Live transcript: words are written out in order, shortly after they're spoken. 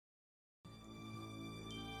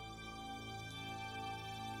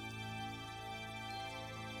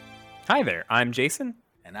Hi there, I'm Jason,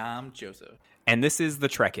 And I'm Joseph. and this is The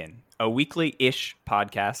Trek-In, a weekly-ish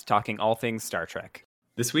podcast talking all things Star Trek.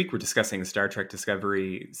 This week we're discussing Star Trek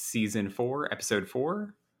Discovery Season 4, Episode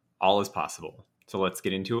 4, All Is Possible. So let's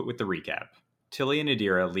get into it with the recap. Tilly and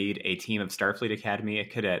Adira lead a team of Starfleet Academy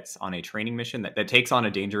cadets on a training mission that takes on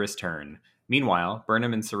a dangerous turn. Meanwhile,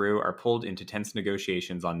 Burnham and Saru are pulled into tense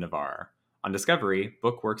negotiations on Navarre. On Discovery,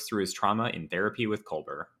 Book works through his trauma in therapy with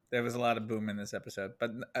Culber. There was a lot of boom in this episode,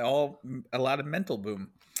 but a lot of mental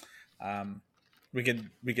boom. We could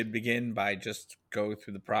begin by just go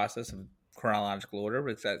through the process of chronological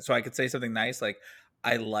order. So I could say something nice like,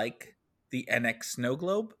 I like the NX snow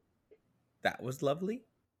globe. That was lovely,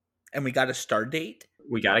 and we got a star date.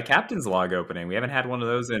 We got a captain's log opening. We haven't had one of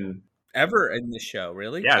those in Ever in this show,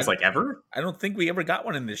 really? Yeah, it's like ever. I don't think we ever got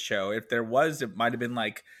one in this show. If there was, it might have been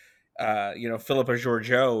like, Philippa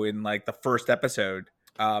Georgiou in like the first episode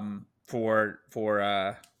for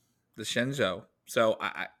the Shenzhou. So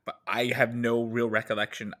I have no real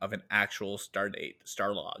recollection of an actual star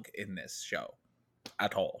log in this show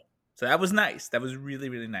at all. So that was nice. That was really,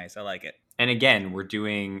 really nice. I like it. And again, we're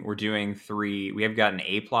doing three. We have got an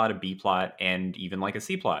A plot, a B plot, and even like a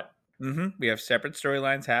C plot. We have separate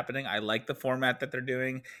storylines happening. I like the format that they're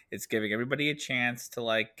doing. It's giving everybody a chance to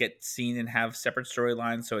like get seen and have separate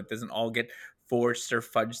storylines, so it doesn't all get forced or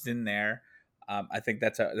fudged in there. I think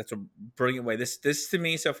that's a brilliant way. This to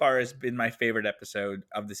me so far has been my favorite episode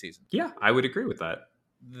of the season. Yeah, I would agree with that.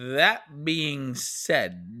 That being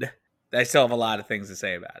said, I still have a lot of things to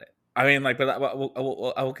say about it. I mean, like, but I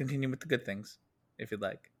will continue with the good things if you'd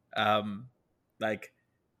like. Like,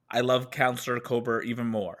 I love Counselor Culber even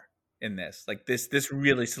more in this. Like, this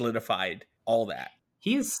really solidified all that.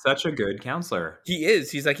 He is such a good counselor. He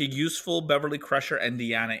is. He's like a useful Beverly Crusher and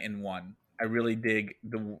Deanna in one. I really dig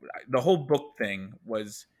the whole book thing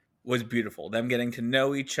was beautiful. Them getting to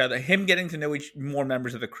know each other, him getting to know more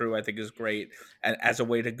members of the crew, I think is great. And as a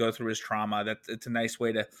way to go through his trauma, it's a nice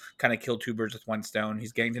way to kind of kill two birds with one stone.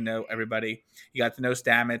 He's getting to know everybody. He got to know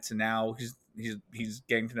Stamets, and now he's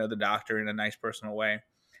getting to know the Doctor in a nice personal way.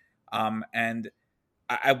 And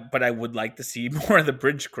but I would like to see more of the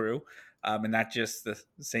bridge crew, and not just the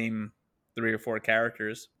same 3 or 4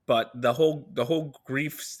 characters. But the whole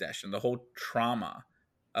grief session, the whole trauma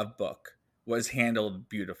of Book was handled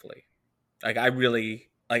beautifully. Like, I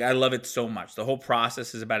love it so much. The whole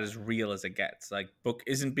process is about as real as it gets. Like, Book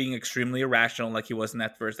isn't being extremely irrational like he was in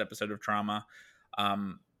that first episode of Trauma.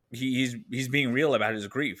 He's being real about his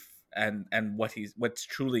grief and what's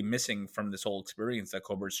truly missing from this whole experience that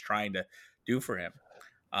Culber's trying to do for him.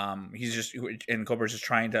 Culber's just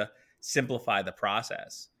trying to simplify the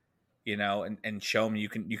process, and show him you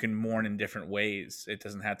can mourn in different ways. It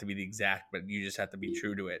doesn't have to be the exact, but you just have to be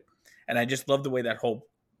true to it. And I just love the way that whole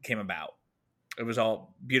came about. It was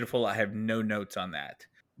all beautiful. I have no notes on that,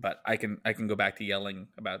 but I can go back to yelling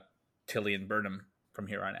about Tilly and Burnham from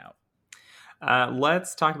here on out.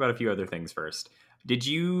 Let's talk about a few other things first. Did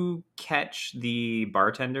you catch the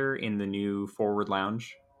bartender in the new Forward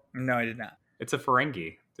Lounge? No, I did not. It's a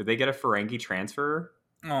Ferengi. Did they get a Ferengi transfer?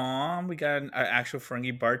 Aw, we got an actual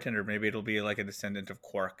Ferengi bartender. Maybe it'll be like a descendant of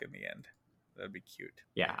Quark in the end. That'd be cute.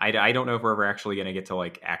 Yeah, I don't know if we're ever actually going to get to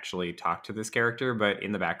like actually talk to this character, but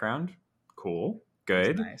in the background, cool,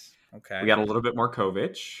 good. That's nice. Okay. We got a little bit more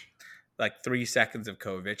Kovich. Like 3 seconds of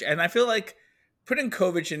Kovich. And I feel like putting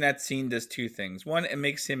Kovich in that scene does 2 things. One, it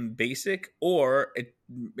makes him basic, or it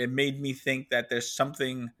made me think that there's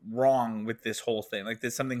something wrong with this whole thing. Like,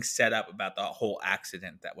 there's something set up about the whole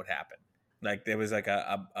accident that would happen. Like, there was like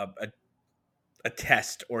a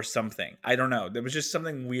test or something. I don't know. There was just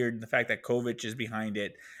something weird in the fact that Kovich is behind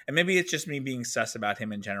it. And maybe it's just me being sus about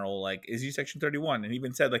him in general. Like, is he Section 31? And he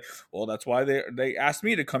even said, like, well, that's why they asked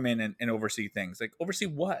me to come in and oversee things. Like, oversee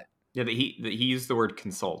what? Yeah, he used the word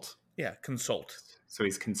consult. Yeah, consult. So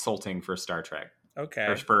he's consulting for Star Trek. Okay.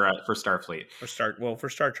 Or for Starfleet. For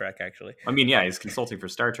Star Trek, actually. I mean, yeah, he's consulting for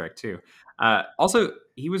Star Trek too. Also,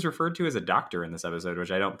 he was referred to as a doctor in this episode,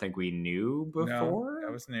 which I don't think we knew before. No,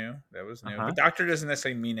 that was new. But doctor doesn't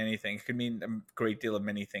necessarily mean anything. It could mean a great deal of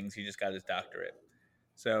many things. He just got his doctorate.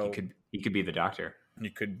 So he could be the doctor.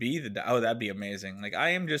 You could be that'd be amazing. Like, I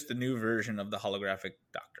am just the new version of the holographic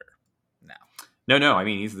doctor now. No, I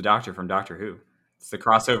mean, he's the doctor from Doctor Who. It's the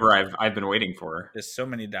crossover I've been waiting for. There's so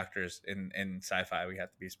many doctors in sci-fi. We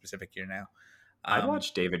have to be specific here now. I'd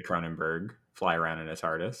watch David Cronenberg fly around in a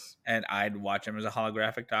TARDIS, and I'd watch him as a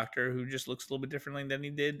holographic doctor who just looks a little bit differently than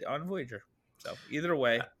he did on Voyager. So either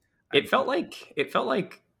way, it felt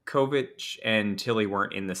like Kovic and Tilly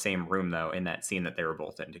weren't in the same room though in that scene that they were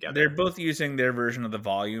both in together. They're both using their version of the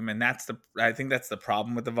volume, and I think that's the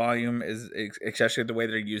problem with the volume, is especially the way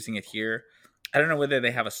they're using it here. I don't know whether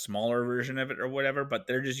they have a smaller version of it or whatever, but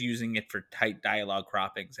they're just using it for tight dialogue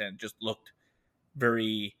croppings, and it just looked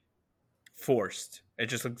very forced. It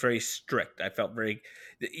just looked very strict. I felt very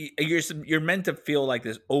you're meant to feel like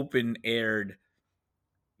this open aired,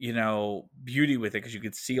 beauty with it, because you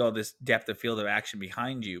could see all this depth of field of action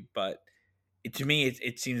behind you, but to me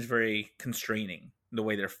it seems very constraining the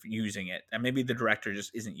way they're using it, and maybe the director just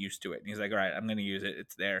isn't used to it, and he's like, all right, I'm going to use it,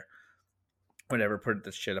 it's there, whatever, put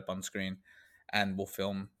this shit up on screen and we'll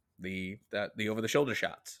film the over the shoulder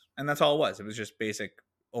shots, and that's all it was just basic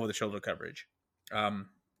over the shoulder coverage.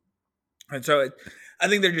 And so I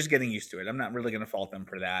think they're just getting used to it. I'm not really going to fault them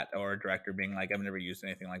for that, or a director being like, I've never used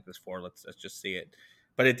anything like this before, let's just see it.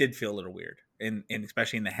 But it did feel a little weird, in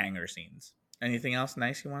especially in the hangar scenes. Anything else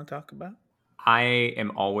nice you want to talk about? I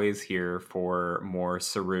am always here for more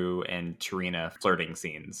Saru and Tarina flirting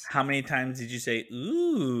scenes. How many times did you say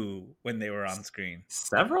 "ooh" when they were on screen?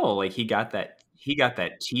 Several. Like he got that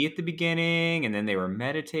tea at the beginning, and then they were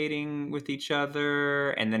meditating with each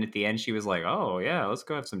other, and then at the end she was like, "Oh yeah, let's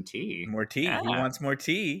go have some tea." More tea. Yeah. He wants more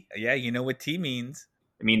tea. Yeah, you know what tea means.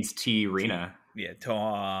 It means tea, Rena. Yeah,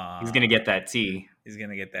 he's gonna get that tea. He's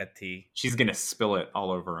gonna get that tea. She's gonna spill it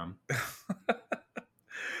all over him.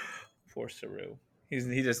 Poor Saru.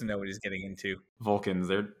 He doesn't know what he's getting into. Vulcans,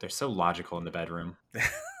 they're so logical in the bedroom.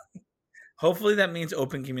 Hopefully that means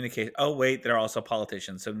open communication. Oh wait, they're also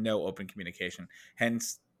politicians, so no open communication.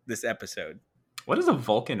 Hence this episode. What is a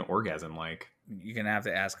Vulcan orgasm like? You're gonna have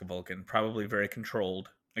to ask a Vulcan. Probably very controlled,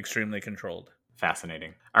 extremely controlled.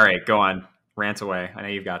 Fascinating. All right, go on. Rant away. I know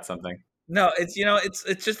you've got something. No, it's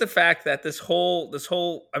it's just the fact that this whole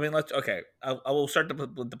I mean, I will start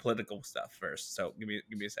with the political stuff first. So give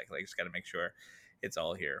me a second. I just got to make sure it's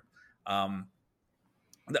all here.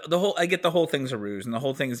 The whole, I get the whole thing's a ruse, and the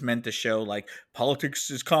whole thing is meant to show like politics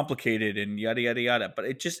is complicated and yada yada yada. But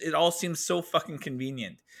it all seems so fucking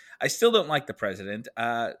convenient. I still don't like the president.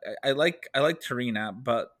 I like Tarina,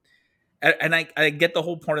 but. And I get the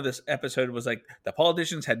whole point of this episode was like the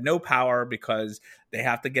politicians had no power because they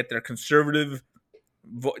have to get their conservative,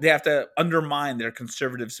 they have to undermine their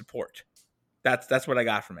conservative support. That's what I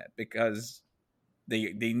got from it, because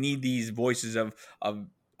they need these voices of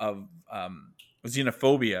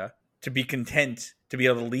xenophobia to be content to be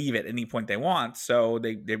able to leave at any point they want. So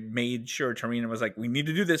they made sure Tarina was like, we need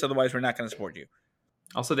to do this, otherwise we're not going to support you.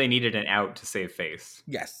 Also, they needed an out to save face.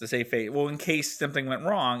 Yes, to save face. Well, in case something went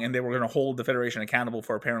wrong and they were going to hold the Federation accountable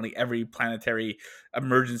for apparently every planetary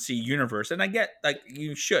emergency universe. And I get, like,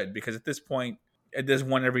 you should, because at this point, there's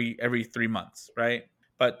one every 3 months, right?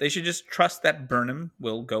 But they should just trust that Burnham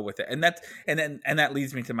will go with it. And that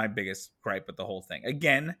leads me to my biggest gripe with the whole thing.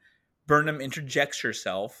 Again, Burnham interjects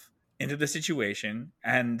herself into the situation,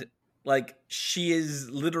 and like she is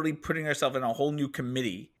literally putting herself in a whole new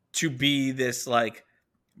committee to be this like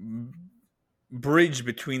bridge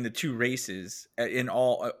between the two races in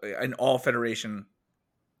all Federation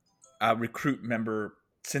recruit member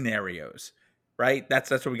scenarios, right? That's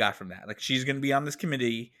what we got from that. Like, she's going to be on this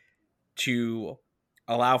committee to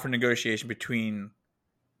allow for negotiation between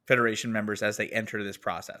Federation members as they enter this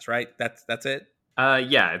process, right? That's it.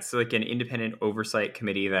 Yeah, it's like an independent oversight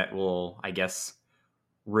committee that will, I guess,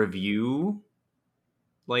 review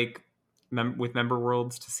like with member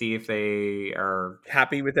worlds to see if they are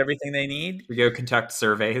happy with everything they need. We go conduct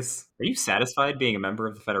surveys. Are you satisfied being a member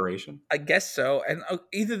of the Federation? I guess so. And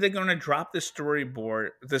either they're going to drop the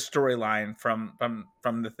storyline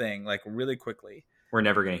from the thing like really quickly. We're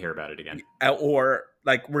never going to hear about it again. Or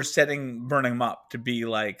like we're setting Burnham up to be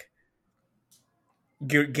like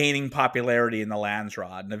gaining popularity in the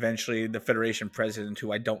Landsrod, and eventually the Federation president,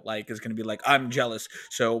 who I don't like, is going to be like, I'm jealous,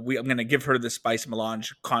 so I'm going to give her the Spice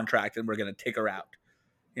Melange contract and we're going to take her out.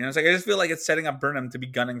 You know, it's like, I just feel like it's setting up Burnham to be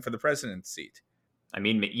gunning for the president's seat. I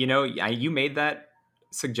mean, you know, you made that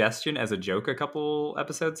suggestion as a joke a couple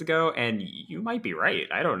episodes ago, and you might be right.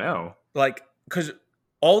 I don't know. Like, because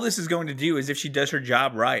all this is going to do is, if she does her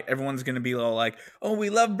job right, everyone's going to be all like, oh,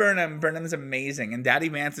 we love Burnham. Burnham's amazing. And Daddy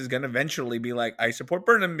Vance is going to eventually be like, I support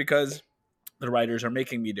Burnham because the writers are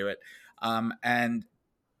making me do it. And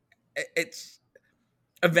it's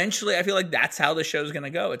eventually, I feel like that's how the show's going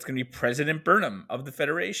to go. It's going to be President Burnham of the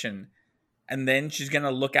Federation. And then she's going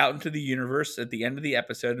to look out into the universe at the end of the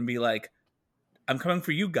episode and be like, I'm coming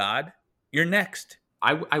for you, God. You're next.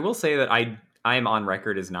 I will say that I am on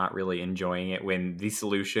record as not really enjoying it when the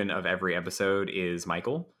solution of every episode is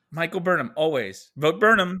Michael Burnham, always. Vote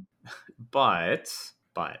Burnham. But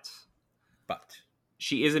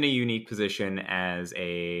she is in a unique position as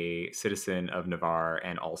a citizen of Navarre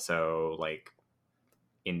and also like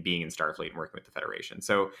in being in Starfleet and working with the Federation.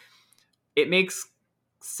 So it makes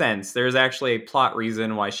sense. There's actually a plot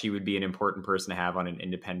reason why she would be an important person to have on an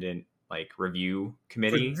independent like review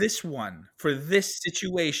committee. For this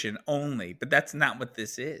situation only, but that's not what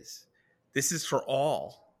this is. This is for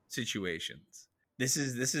all situations. This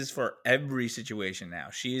is for every situation now.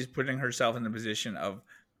 She is putting herself in a position of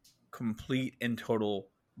complete and total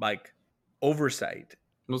like oversight.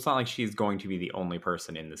 Well, it's not like she's going to be the only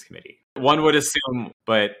person in this committee. One would assume,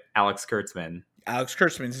 but Alex Kurtzman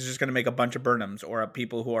is just going to make a bunch of Burnhams or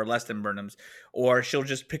people who are less than Burnhams, or she'll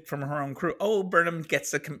just pick from her own crew. Oh, Burnham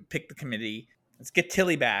gets to pick the committee. Let's get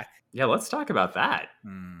Tilly back. Yeah, let's talk about that.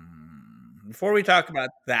 Before we talk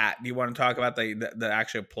about that, do you want to talk about the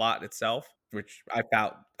actual plot itself? Which I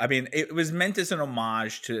felt, I mean, it was meant as an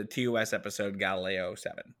homage to the TOS episode Galileo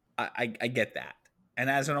 7. I get that. And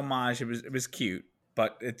as an homage, it was cute,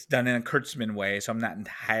 but it's done in a Kurtzman way, so I'm not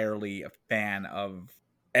entirely a fan of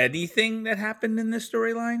anything that happened in this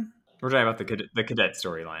storyline. We're talking about the cadet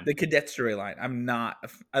storyline. The cadet storyline. I'm not.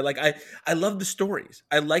 I love the stories.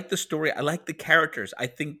 I like the story. I like the characters. I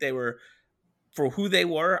think they were, for who they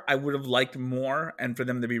were, I would have liked more, and for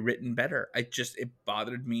them to be written better. It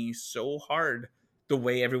bothered me so hard the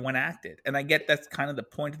way everyone acted. And I get that's kind of the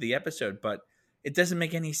point of the episode, but it doesn't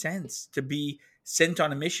make any sense to be sent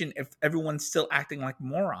on a mission if everyone's still acting like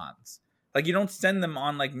morons. Like, you don't send them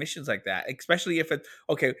on like missions like that, especially if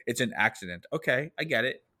it's an accident. Okay, I get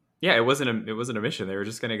it. Yeah, it wasn't a mission. They were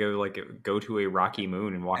just gonna go to a rocky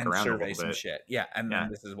moon and walk around a little bit. Shit. Yeah, and then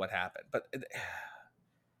this is what happened. But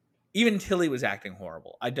even Tilly was acting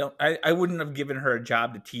horrible. I wouldn't have given her a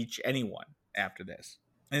job to teach anyone after this.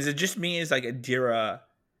 Is it just me? Is like Adira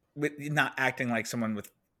not acting like someone with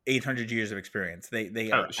 800 years of experience?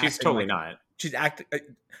 She's totally not. She's acting.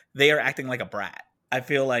 They are acting like a brat. I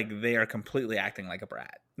feel like they are completely acting like a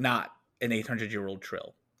brat, not an 800-year-old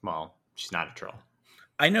Trill. Well, she's not a Trill.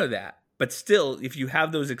 I know that, but still, if you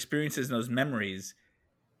have those experiences and those memories,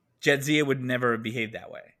 Jadzia would never have behaved that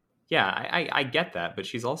way. Yeah, I get that, but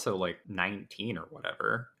she's also like 19 or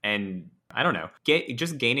whatever, and I don't know.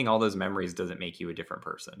 Just gaining all those memories doesn't make you a different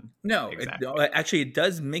person. No, exactly. Actually, it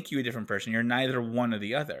does make you a different person. You're neither one or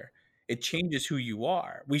the other. It changes who you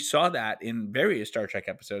are. We saw that in various Star Trek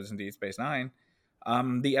episodes in Deep Space Nine.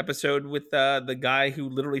 The episode with the guy who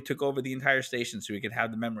literally took over the entire station so he could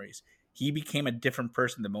have the memories. He became a different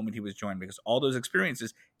person the moment he was joined, because all those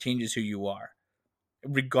experiences changes who you are,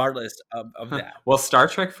 regardless of that. Well, Star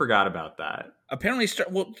Trek forgot about that. Apparently,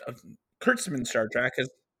 Kurtzman Star Trek has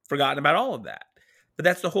forgotten about all of that. But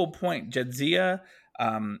that's the whole point. Jadzia,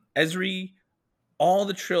 Ezri, all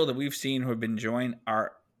the Trill that we've seen who have been joined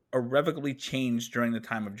are irrevocably changed during the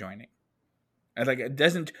time of joining. And like, it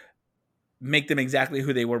doesn't make them exactly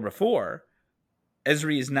who they were before.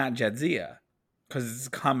 Ezri is not Jadzia, because it's a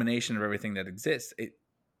combination of everything that exists.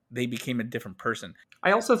 They became a different person.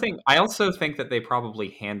 I also think that they probably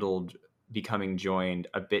handled becoming joined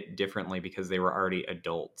a bit differently because they were already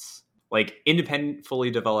adults, like independent,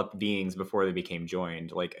 fully developed beings before they became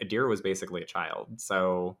joined. Like Adira was basically a child,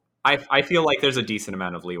 so I feel like there's a decent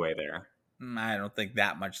amount of leeway there. I don't think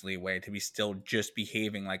that much leeway to be still just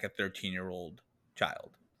behaving like a 13-year-old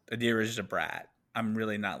child. Adira is just a brat. I'm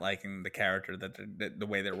really not liking the character, the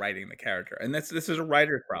way they're writing the character, and this is a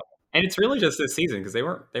writer's problem. And it's really just this season, because they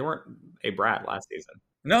weren't a brat last season.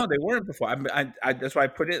 No, they weren't before. I that's why I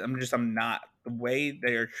put it. I'm not, the way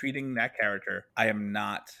they are treating that character. I'm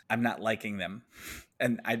not liking them,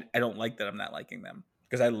 and I don't like that I'm not liking them,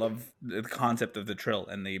 because I love the concept of the Trill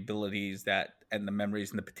and the abilities and the memories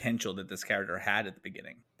and the potential that this character had at the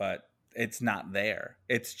beginning. But it's not there.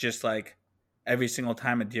 It's just like every single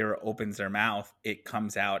time Adira opens their mouth, it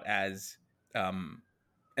comes out as an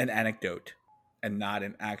anecdote and not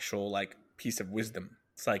an actual like piece of wisdom.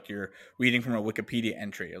 It's like you're reading from a Wikipedia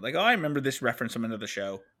entry. You're like, oh, I remember this reference from another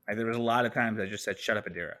show. Like, there was a lot of times I just said, shut up,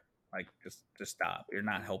 Adira. Like, just stop. You're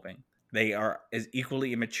not helping. They are as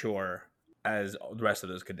equally immature as the rest of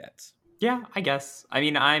those cadets. Yeah, I guess. I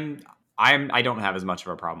mean, I don't have as much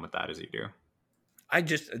of a problem with that as you do.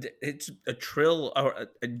 It's a Trill or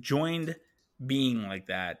a joined being like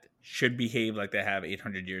that should behave like they have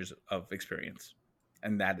 800 years of experience,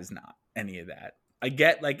 and that is not any of that. I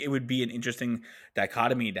get like it would be an interesting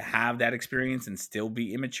dichotomy to have that experience and still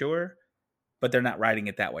be immature, but they're not writing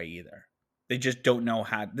it that way either. They just don't know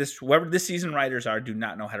how whoever this season writers are do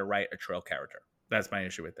not know how to write a Trill character. That's my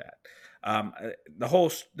issue with that. The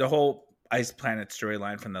whole Ice Planet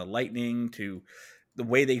storyline, from the lightning to the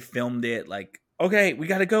way they filmed it, like, okay, we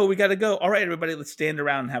gotta go. All right, everybody, let's stand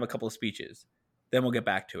around and have a couple of speeches. then we'll get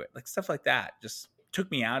back to it. Like stuff like that just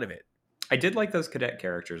took me out of it. I did like those cadet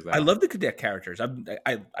characters, though. I love the cadet characters.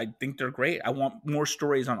 I think they're great. I want more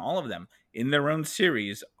stories on all of them in their own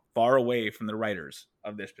series, far away from the writers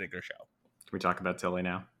of this particular show. Can we talk about Tilly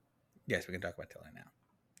now? Yes, we can talk about Tilly now.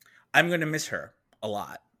 I'm going to miss her a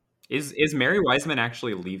lot. Is Mary Wiseman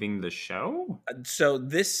actually leaving the show? So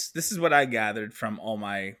this is what I gathered from all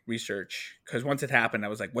my research, because once it happened, I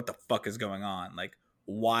was like, what the fuck is going on? Like,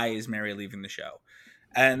 why is Mary leaving the show?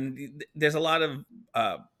 And there's a lot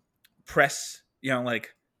of press,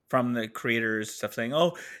 like from the creators, stuff saying,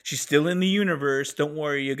 oh, she's still in the universe. Don't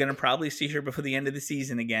worry, you're going to probably see her before the end of the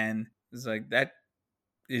season again. It's like, that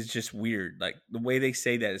is just weird. Like, the way they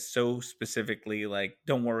say that is so specifically like,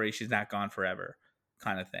 don't worry, she's not gone forever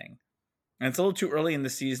kind of thing. And it's a little too early in the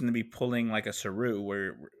season to be pulling like a Saru,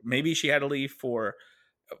 where maybe she had to leave for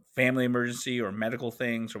a family emergency or medical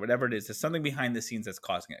things or whatever it is. There's something behind the scenes that's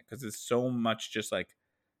causing it, because it's so much just like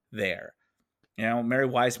there. Mary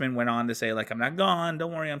Wiseman went on to say, like, I'm not gone.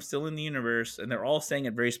 Don't worry, I'm still in the universe. And they're all saying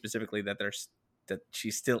it very specifically that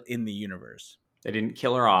she's still in the universe. They didn't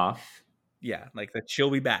kill her off. Yeah, like that she'll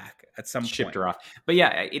be back at some point. Shipped her off. But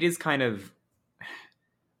yeah, it is kind of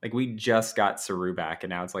like we just got Saru back, and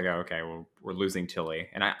now it's like, oh, okay, well, we're losing Tilly.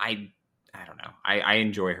 And I don't know. I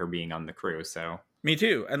enjoy her being on the crew, so. Me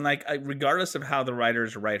too. And like, regardless of how the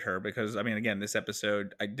writers write her, because I mean, again, this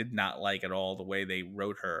episode, I did not like at all the way they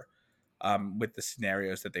wrote her with the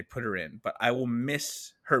scenarios that they put her in. But I will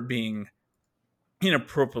miss her being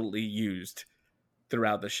inappropriately used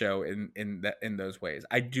throughout the show in those ways.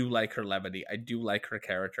 I do like her levity. I do like her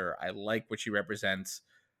character. I like what she represents.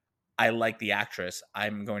 I like the actress.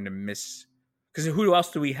 I'm going to miss, because who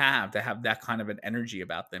else do we have to have that kind of an energy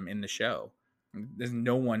about them in the show? There's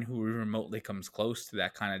no one who remotely comes close to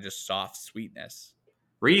that kind of just soft sweetness.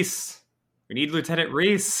 Reese. We need Lieutenant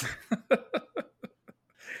Reese.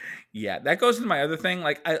 Yeah, that goes into my other thing.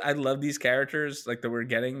 Like, I love these characters like that we're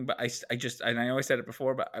getting, but I just, and I know I said it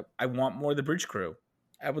before, but I want more of the bridge crew.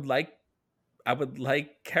 I would like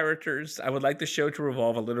characters. I would like the show to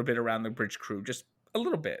revolve a little bit around the bridge crew, just a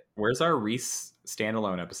little bit. Where's our Reese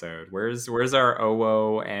standalone episode? Where's our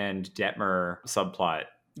Owo and Detmer subplot?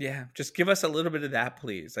 Yeah, just give us a little bit of that,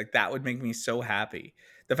 please. Like, that would make me so happy.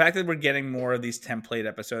 The fact that we're getting more of these template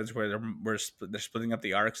episodes where they're splitting up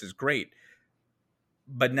the arcs is great.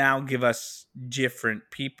 But now give us different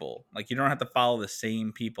people. Like, you don't have to follow the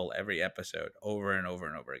same people every episode over and over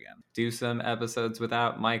and over again. Do some episodes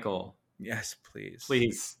without Michael. Yes, please.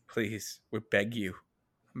 Please. Please. We beg you.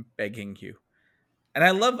 I'm begging you. And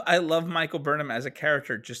I love Michael Burnham as a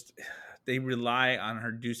character. Just, they rely on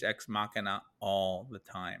her Deus Ex Machina all the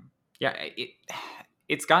time. Yeah,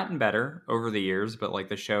 it's gotten better over the years, but like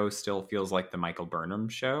the show still feels like the Michael Burnham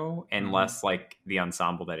show, and less like the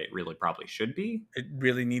ensemble that it really probably should be. It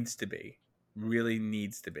really needs to be. Really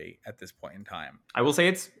needs to be at this point in time. I will say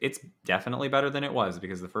it's definitely better than it was,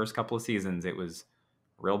 because the first couple of seasons it was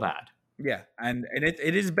real bad. Yeah, and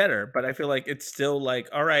it is better, but I feel like it's still like,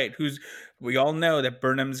 all right, we all know that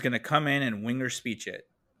Burnham's gonna come in and wing her speech it.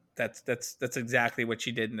 That's exactly what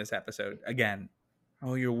she did in this episode. Again,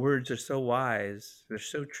 oh, your words are so wise. They're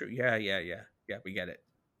so true. Yeah, we get it.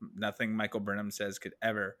 Nothing Michael Burnham says could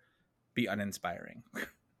ever be uninspiring.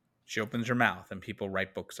 She opens her mouth and people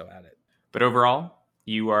write books about it. But overall,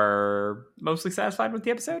 you are mostly satisfied with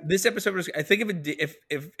the episode? This episode was, I think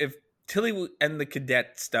if Tilly and the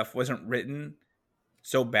cadet stuff wasn't written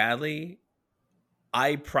so badly,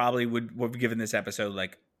 I probably would have given this episode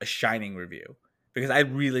like a shining review, because I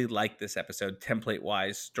really liked this episode, template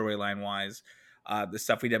wise, storyline wise. The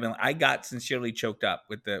stuff we did, I got sincerely choked up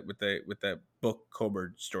with the book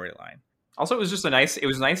Colbert storyline. Also, it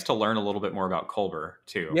was nice to learn a little bit more about Colbert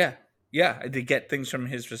too. Yeah, to get things from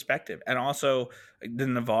his perspective, and also the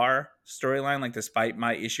Navarre storyline. Like, despite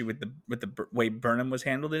my issue with the way Burnham was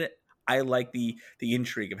handled in it, I like the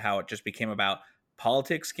intrigue of how it just became about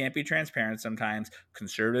politics can't be transparent sometimes.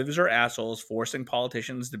 Conservatives are assholes, forcing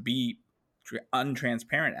politicians to be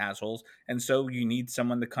untransparent assholes, and so you need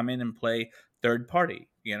someone to come in and play third party.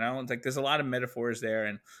 It's like there's a lot of metaphors there,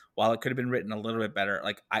 and while it could have been written a little bit better,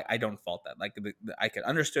 like I don't fault that. Like, I could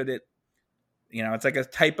understood it. It's like a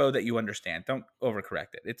typo that you understand. Don't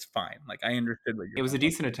overcorrect it. It's fine. Like, I understood what it was a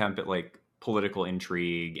decent attempt at like political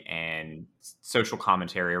intrigue and social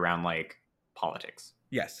commentary around like politics.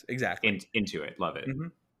 Yes, exactly. Into it. Love it. Mm-hmm.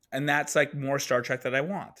 And that's like more Star Trek that I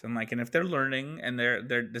want. And like, and if they're learning and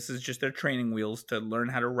this is just their training wheels to learn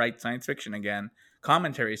how to write science fiction again,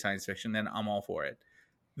 commentary science fiction, then I'm all for it.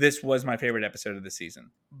 This was my favorite episode of the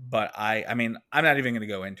season. But I mean, I'm not even going to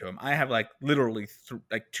go into them. I have like literally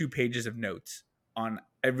like 2 pages of notes on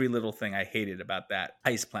every little thing I hated about that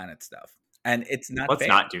Ice Planet stuff. And it's not Let's fair.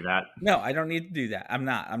 not do that. No, I don't need to do that.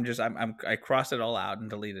 I crossed it all out and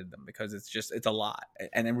deleted them because it's a lot.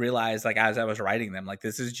 And I realized, like, as I was writing them, like,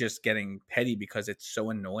 this is just getting petty because it's so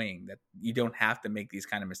annoying that you don't have to make these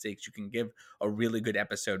kind of mistakes. You can give a really good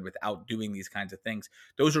episode without doing these kinds of things.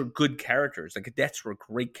 Those are good characters. The cadets were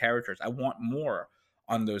great characters. I want more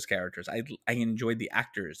on those characters. I enjoyed the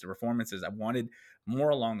actors, the performances. I wanted more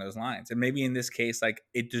along those lines. And maybe in this case, like,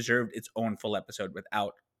 it deserved its own full episode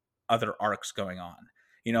without other arcs going on,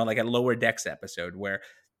 like a Lower Decks episode where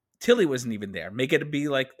Tilly wasn't even there. Make it be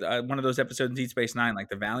like one of those episodes in Deep Space Nine, like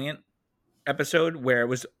the Valiant episode, where it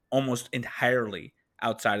was almost entirely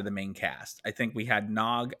outside of the main cast. I think we had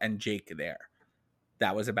Nog and Jake there.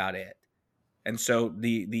 That was about it. And so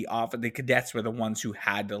the cadets were the ones who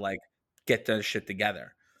had to, like, get the shit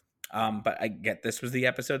together. But I get this was the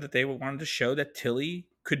episode that they wanted to show that Tilly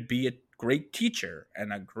could be a great teacher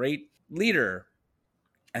and a great leader.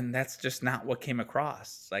 And that's just not what came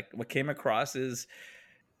across. Like, what came across is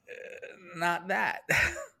not that.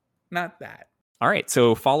 Not that. All right.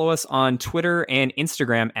 So follow us on Twitter and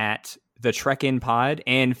Instagram at The Trek In Pod,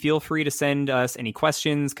 and feel free to send us any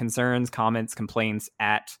questions, concerns, comments, complaints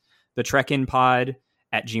at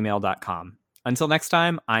thetrekinpod@gmail.com. Until next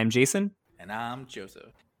time, I'm Jason. And I'm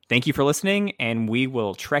Joseph. Thank you for listening, and we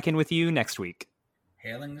will trek in with you next week.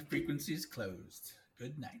 Hailing the frequencies closed.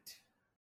 Good night.